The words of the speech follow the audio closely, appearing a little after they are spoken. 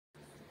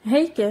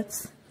Hey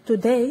kids,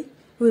 today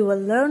we will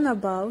learn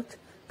about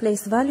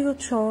place value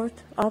chart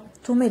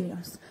up to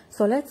millions.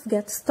 So let's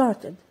get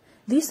started.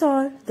 These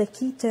are the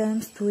key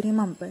terms to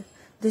remember: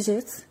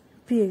 digits,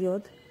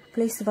 period,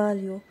 place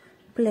value,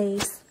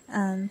 place,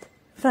 and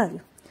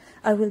value.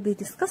 I will be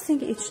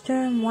discussing each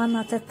term one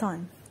at a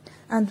time,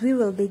 and we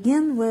will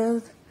begin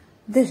with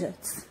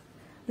digits.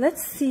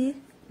 Let's see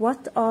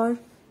what are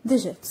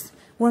digits.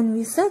 When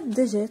we said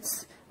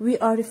digits, we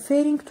are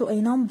referring to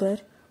a number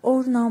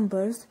or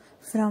numbers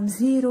from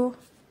 0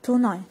 to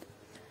 9.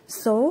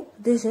 So,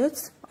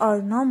 digits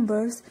are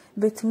numbers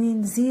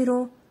between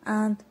 0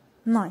 and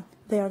 9.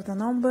 They are the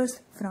numbers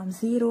from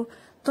 0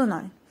 to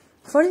 9.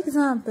 For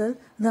example,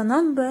 the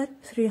number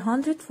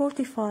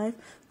 345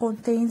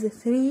 contains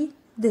 3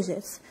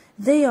 digits.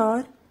 They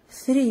are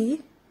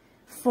 3,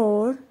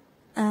 4,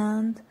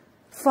 and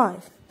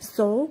 5.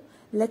 So,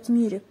 let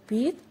me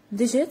repeat.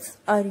 Digits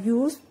are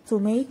used to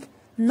make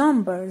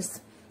numbers.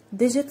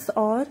 Digits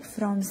are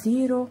from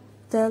 0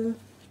 till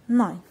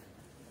 9.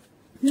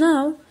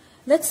 Now,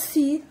 let's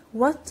see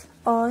what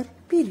are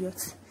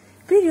periods.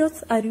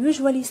 Periods are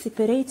usually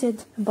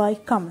separated by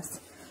commas.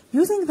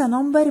 Using the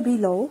number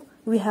below,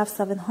 we have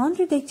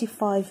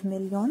 785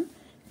 million,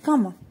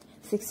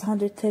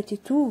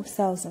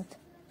 632,000,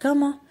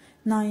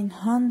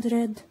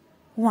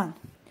 901.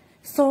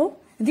 So,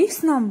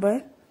 this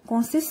number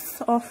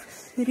consists of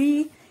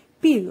 3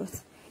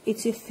 periods.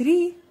 Each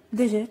 3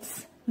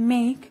 digits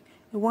make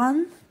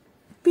 1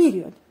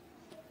 period.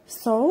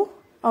 So,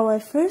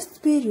 our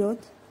first period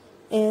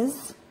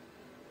is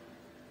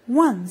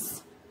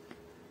ones,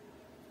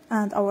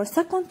 and our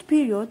second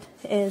period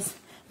is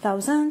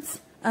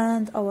thousands,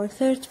 and our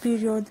third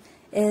period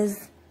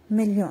is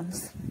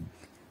millions.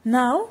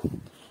 Now,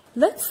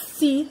 let's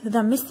see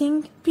the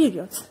missing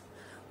periods.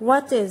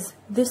 What is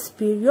this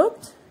period?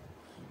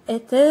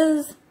 It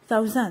is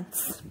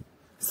thousands.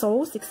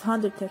 So,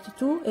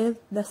 632 is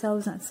the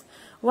thousands.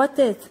 What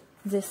is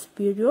this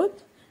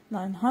period?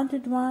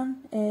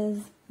 901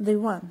 is the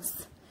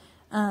ones.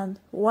 And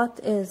what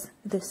is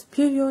this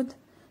period?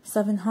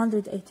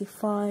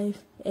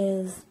 785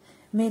 is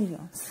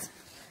millions.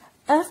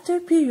 After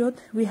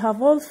period, we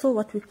have also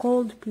what we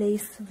called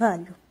place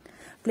value.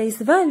 Place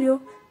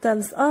value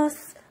tells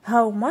us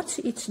how much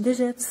each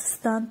digit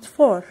stands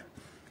for.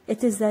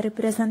 It is a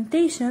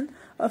representation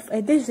of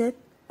a digit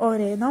or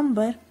a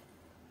number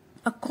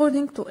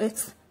according to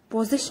its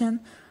position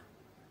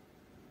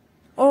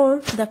or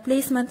the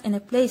placement in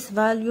a place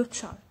value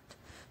chart.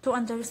 To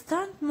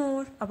understand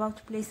more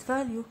about place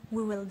value,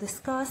 we will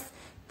discuss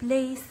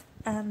place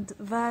and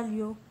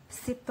value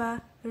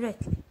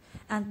separately.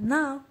 And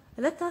now,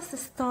 let us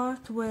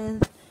start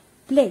with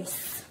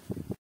place.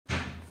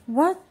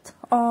 What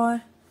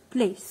are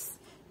place?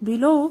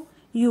 Below,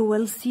 you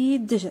will see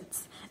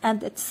digits,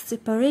 and it's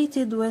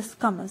separated with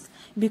commas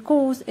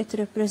because it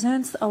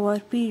represents our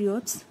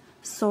periods.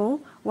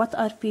 So, what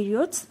are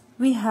periods?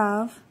 We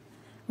have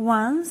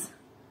ones,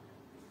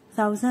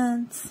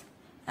 thousands,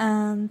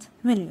 and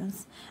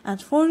millions. And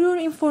for your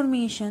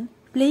information,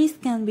 place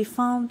can be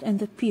found in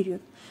the period.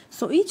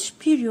 So each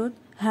period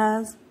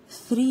has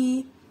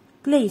 3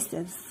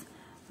 places.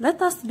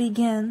 Let us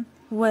begin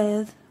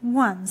with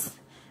ones.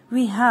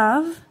 We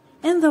have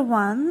in the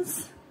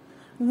ones,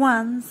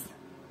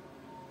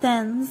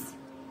 tens,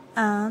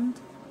 and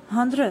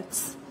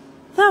hundreds.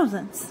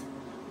 Thousands.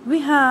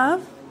 We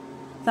have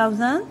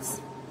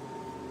thousands,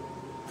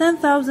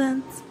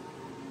 10,000s,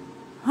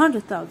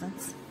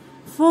 100,000s.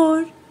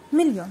 For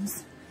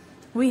millions,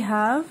 we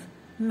have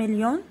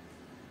million,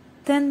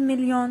 10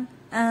 million,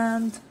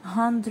 and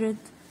 100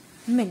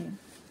 million.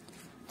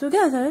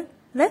 Together,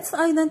 let's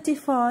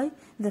identify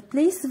the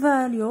place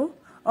value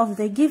of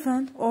the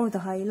given or the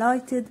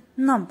highlighted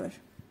number.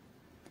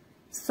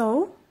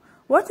 So,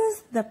 what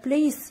is the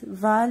place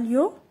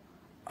value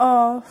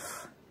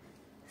of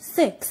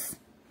 6?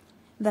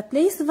 The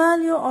place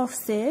value of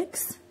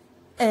 6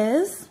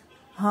 is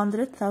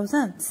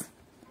 100,000.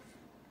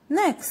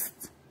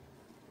 Next,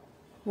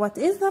 what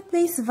is the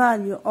place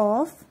value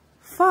of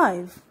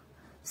 5?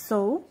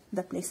 So,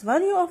 the place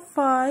value of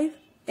 5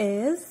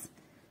 is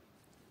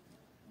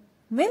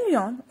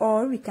million,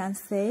 or we can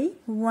say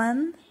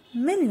 1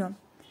 million.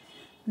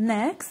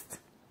 Next,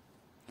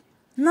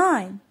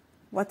 9.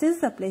 What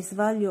is the place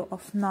value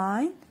of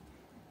 9?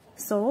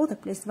 So, the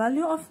place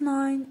value of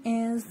 9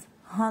 is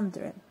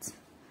 100.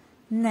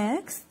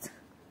 Next,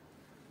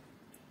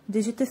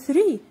 digit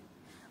 3.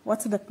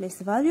 What's the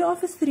place value of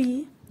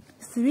 3?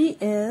 3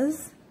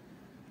 is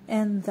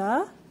in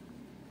the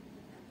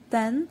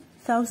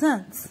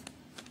 10,000s.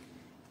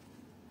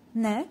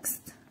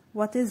 Next,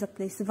 what is the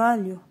place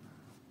value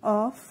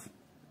of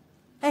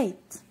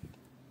 8?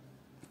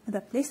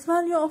 The place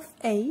value of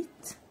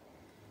 8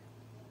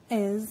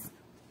 is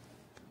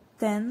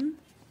 10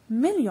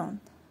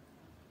 million.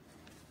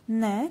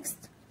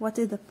 Next, what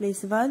is the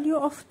place value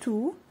of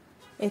 2?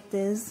 It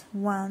is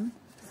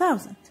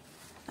 1,000.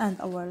 And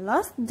our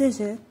last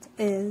digit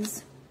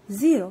is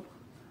 0.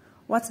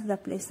 What's the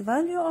place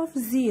value of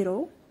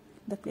 0?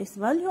 The place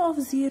value of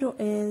 0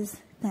 is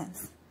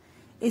tens.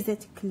 Is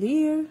it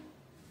clear?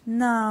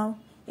 Now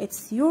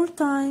it's your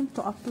time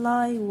to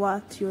apply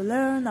what you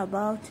learn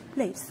about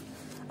place.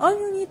 All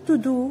you need to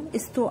do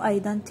is to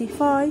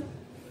identify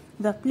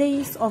the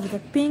place of the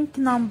pink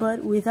number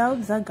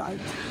without the guide.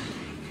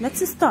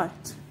 Let's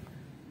start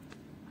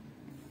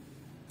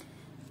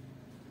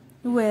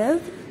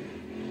with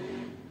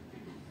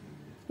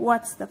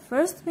what's the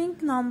first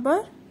pink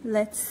number.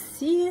 Let's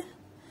see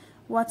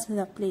what's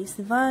the place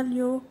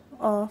value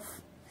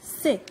of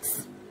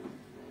 6.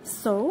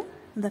 So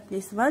the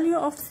place value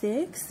of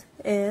 6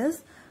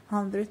 is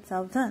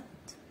 100,000.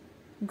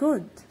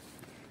 Good.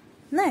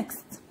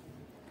 Next,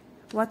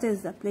 what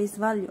is the place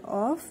value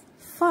of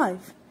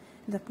 5?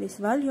 The place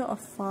value of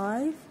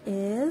 5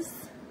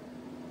 is,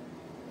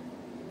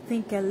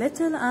 think a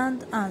little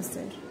and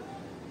answer.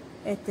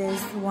 It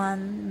is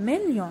 1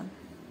 million.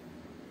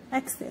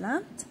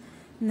 Excellent.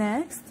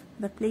 Next,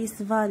 the place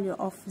value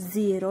of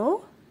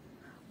 0.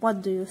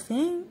 What do you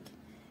think?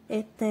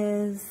 It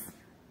is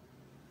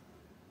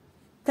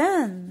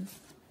 10.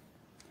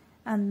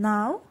 And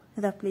now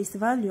the place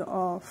value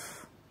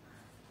of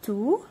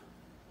 2.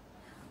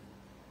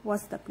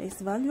 What's the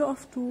place value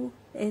of 2?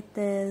 It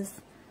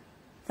is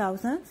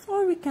thousands,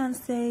 or we can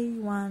say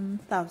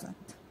 1,000.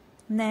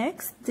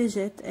 Next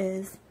digit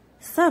is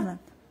 7.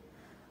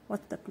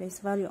 What's the place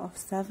value of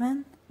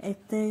 7?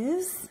 It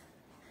is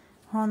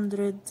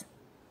 100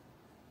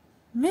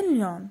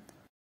 million.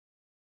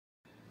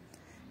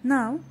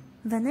 Now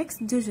the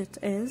next digit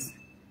is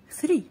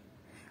 3.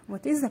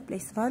 What is the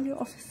place value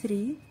of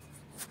 3?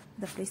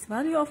 The place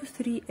value of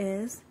 3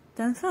 is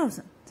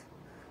 10,000.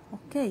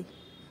 Okay.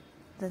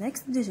 The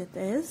next digit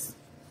is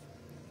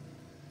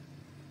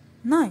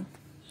 9.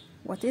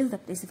 What is the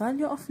place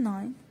value of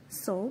 9?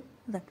 So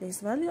the place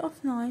value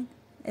of 9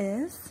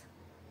 is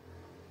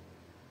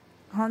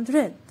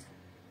 100.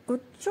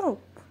 Good job.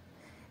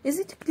 Is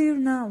it clear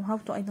now how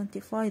to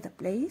identify the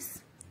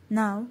place?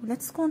 Now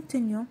let's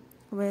continue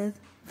with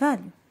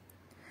value.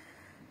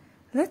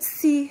 Let's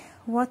see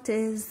what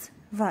is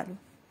value.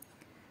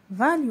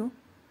 Value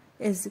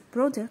is the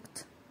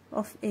product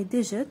of a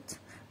digit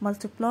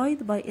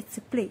multiplied by its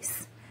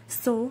place.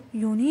 So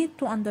you need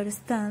to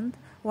understand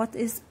what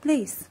is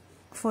place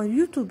for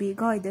you to be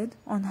guided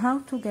on how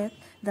to get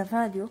the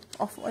value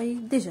of a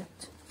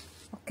digit.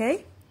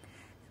 Okay?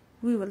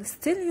 We will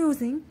still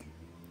using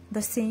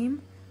the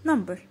same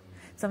number,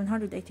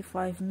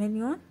 785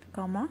 million,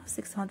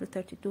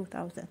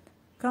 632,000,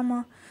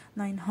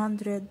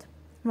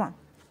 901.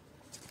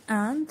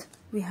 And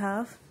we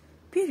have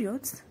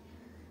periods.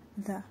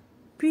 The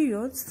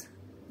periods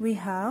we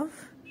have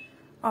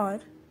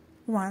are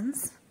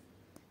ones,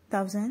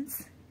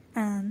 thousands,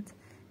 and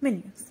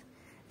millions.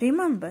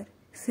 Remember,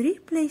 3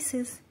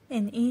 places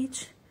in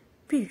each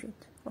period.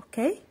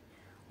 Okay?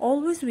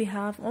 Always we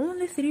have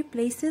only 3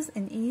 places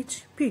in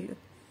each period.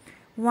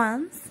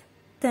 Ones,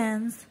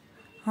 tens,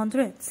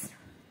 hundreds,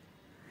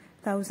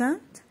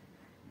 thousand,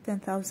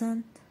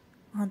 10,000,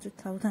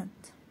 100,000,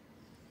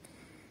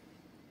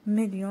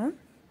 million,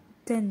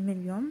 10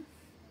 million,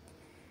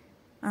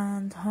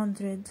 and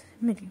 100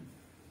 million.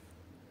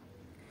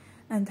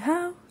 And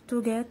how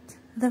to get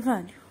the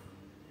value?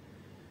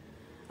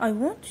 I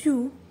want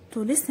you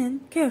to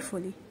listen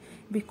carefully,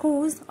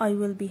 because I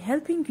will be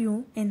helping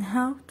you in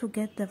how to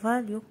get the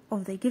value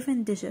of the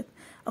given digit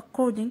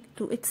according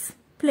to its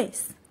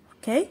place.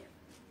 Okay?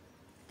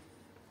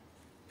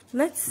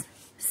 Let's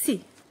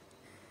see.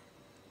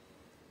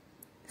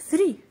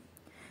 3.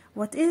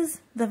 What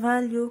is the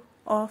value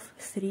of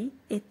 3?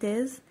 It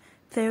is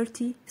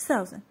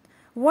 30,000.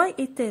 Why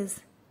it is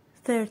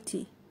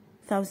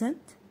 30,000?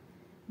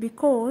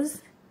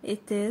 Because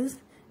it is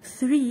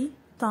 3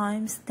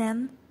 times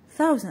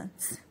 10,000.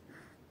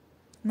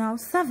 Now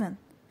 7.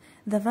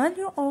 The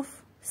value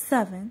of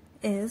 7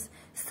 is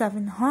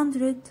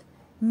 700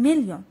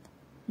 million,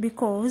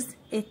 because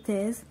it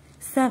is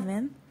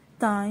 7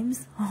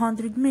 times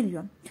 100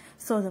 million.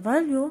 So the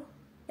value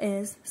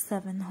is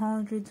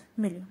 700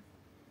 million.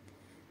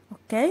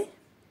 Okay?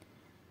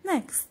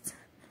 Next,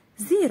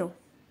 0.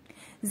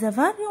 The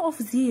value of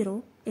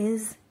 0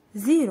 is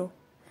 0,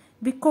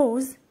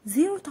 because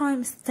 0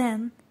 times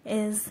 10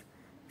 is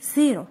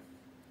 0.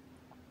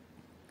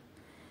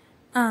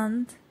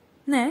 And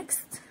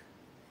next,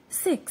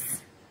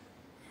 6.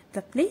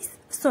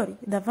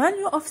 The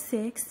value of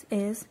 6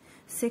 is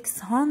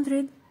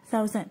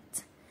 600,000.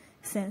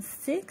 Since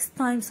 6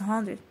 times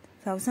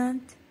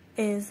 100,000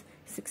 is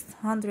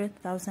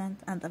 600,000,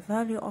 and the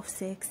value of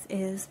 6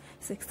 is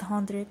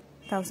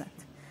 600,000.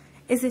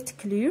 Is it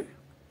clear?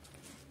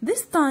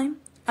 This time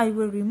I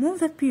will remove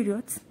the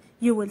periods.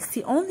 You will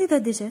see only the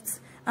digits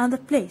and the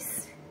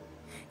place.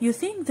 You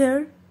think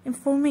their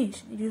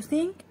information. You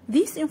think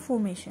this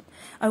information.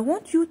 I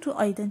want you to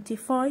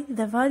identify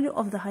the value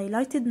of the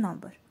highlighted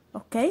number.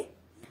 Okay?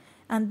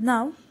 And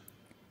now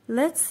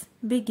let's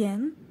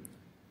begin.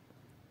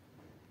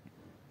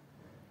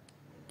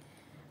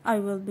 I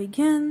will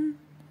begin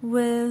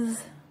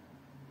with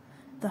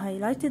the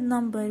highlighted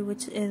number,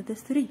 which is the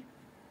 3.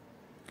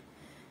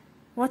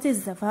 What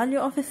is the value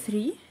of a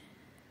 3?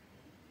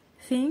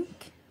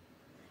 think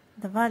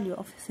the value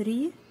of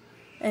 3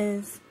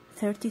 is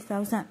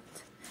 30,000.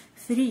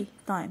 3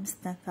 times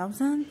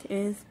 10,000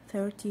 is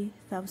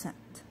 30,000.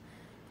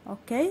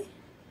 Okay,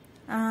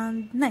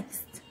 and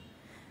next,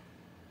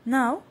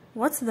 now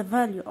what's the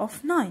value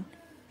of 9?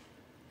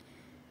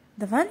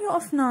 The value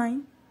of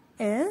 9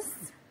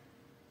 is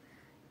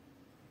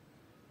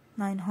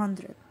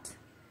 900,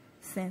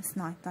 since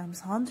 9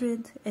 times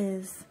 100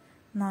 is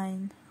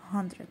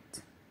 900.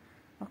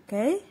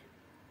 Okay,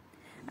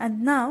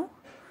 and now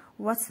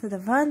what's the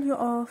value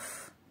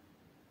of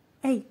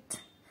 8?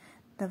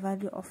 The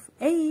value of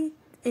 8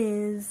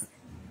 is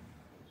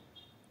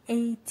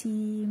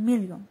 80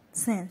 million,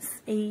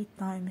 since 8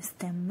 times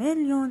 10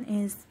 million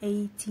is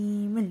 80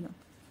 million.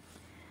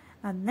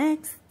 And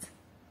next,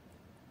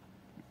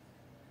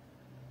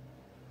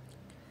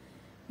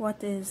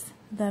 what is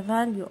the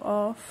value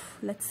of,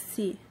 let's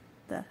see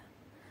the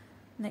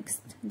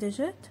next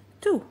digit,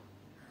 2.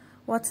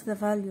 What's the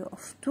value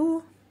of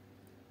 2?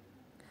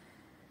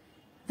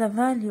 The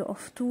value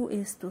of 2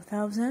 is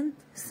 2000,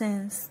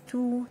 since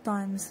 2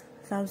 times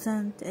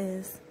 1000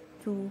 is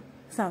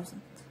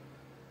 2000.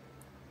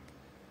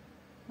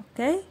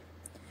 Okay,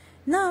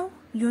 now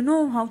you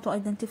know how to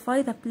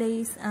identify the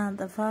place and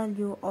the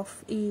value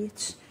of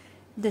each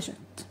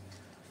digit.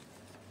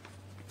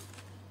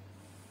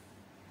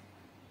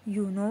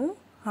 You know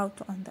how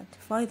to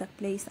identify the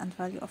place and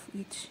value of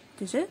each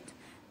digit,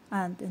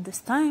 and in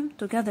this time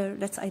together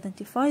let's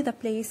identify the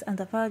place and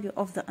the value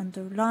of the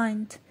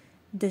underlined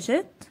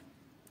digit.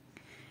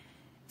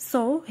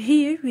 So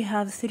here we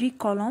have 3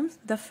 columns.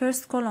 The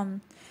first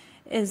column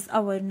is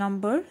our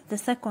number, the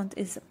second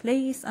is the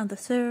place, and the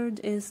third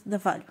is the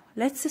value.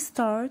 Let's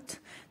start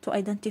to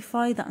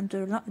identify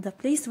the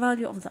place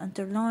value of the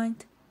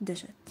underlined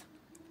digit.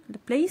 The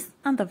place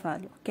and the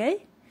value,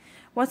 okay?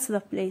 What's the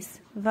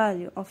place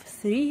value of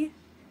 3?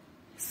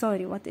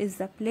 Sorry, what is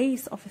the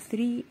place of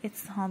 3?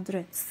 It's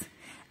hundreds.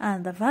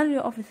 And the value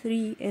of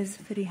 3 is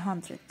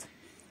 300.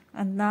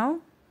 And now,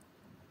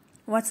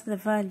 what's the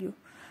value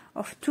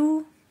of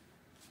 2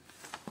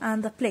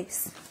 and the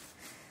place?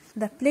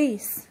 The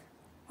place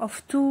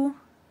of 2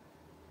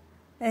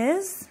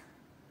 is,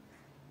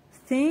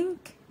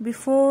 think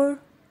before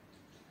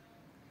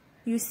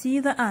you see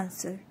the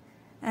answer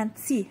and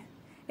see,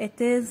 it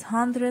is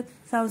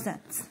 100,000.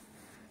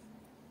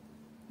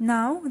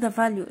 Now the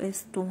value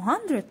is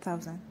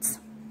 200,000.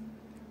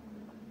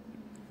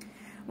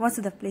 What's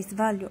the place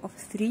value of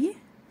 3?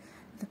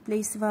 The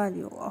place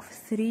value of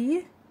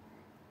 3,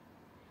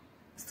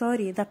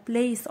 sorry, the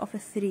place of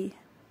 3.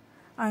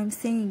 I'm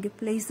saying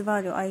place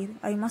value.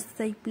 I must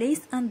say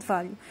place and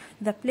value.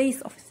 The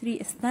place of 3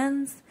 is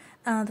tens,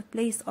 and the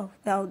place of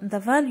the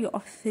value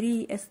of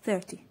 3 is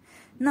 30.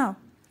 Now,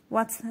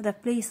 what's the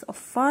place of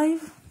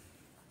 5?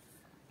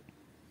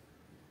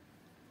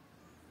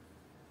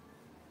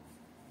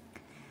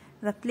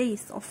 The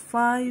place of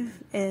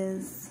 5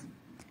 is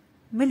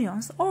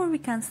millions, or we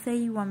can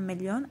say 1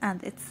 million,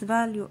 and its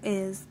value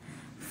is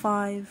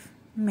 5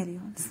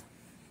 millions.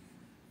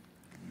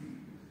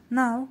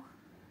 Now,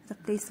 the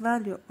place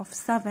value of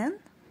 7,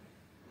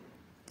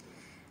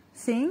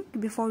 think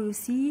before you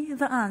see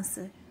the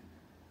answer.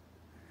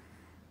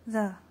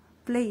 The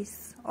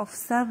place of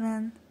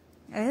 7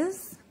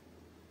 is,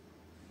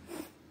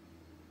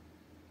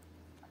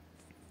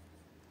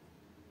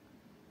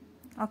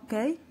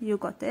 okay, you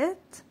got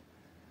it.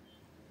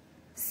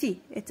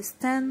 See, it is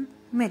 10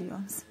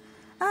 millions.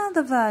 And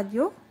the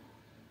value,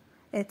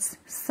 it's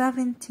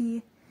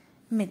 70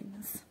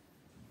 millions.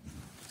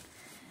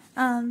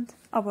 And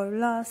our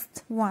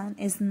last one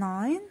is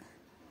 9.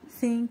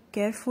 Think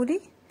carefully.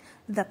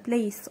 The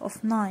place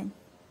of 9,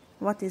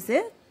 what is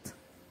it?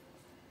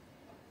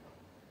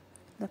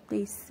 The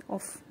place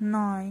of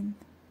 9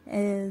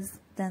 is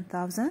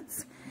 10,000,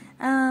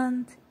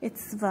 and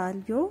its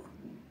value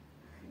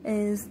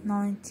is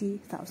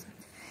 90,000.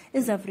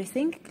 Is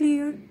everything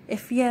clear?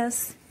 If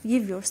yes,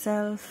 give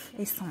yourself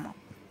a thumb up.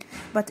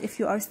 But if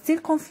you are still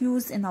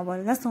confused in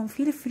our lesson,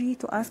 feel free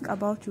to ask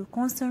about your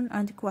concern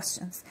and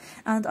questions,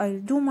 and I'll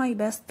do my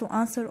best to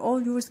answer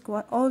all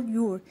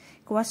your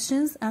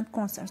questions and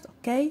concerns,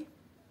 okay?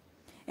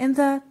 And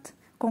that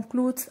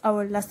concludes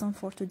our lesson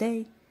for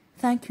today.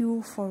 Thank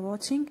you for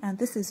watching, and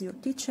this is your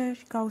teacher,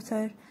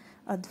 Kauthar.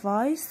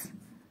 Advice: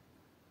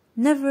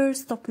 never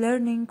stop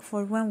learning,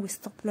 for when we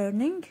stop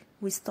learning,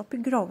 we stop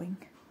growing.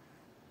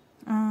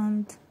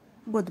 And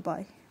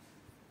goodbye.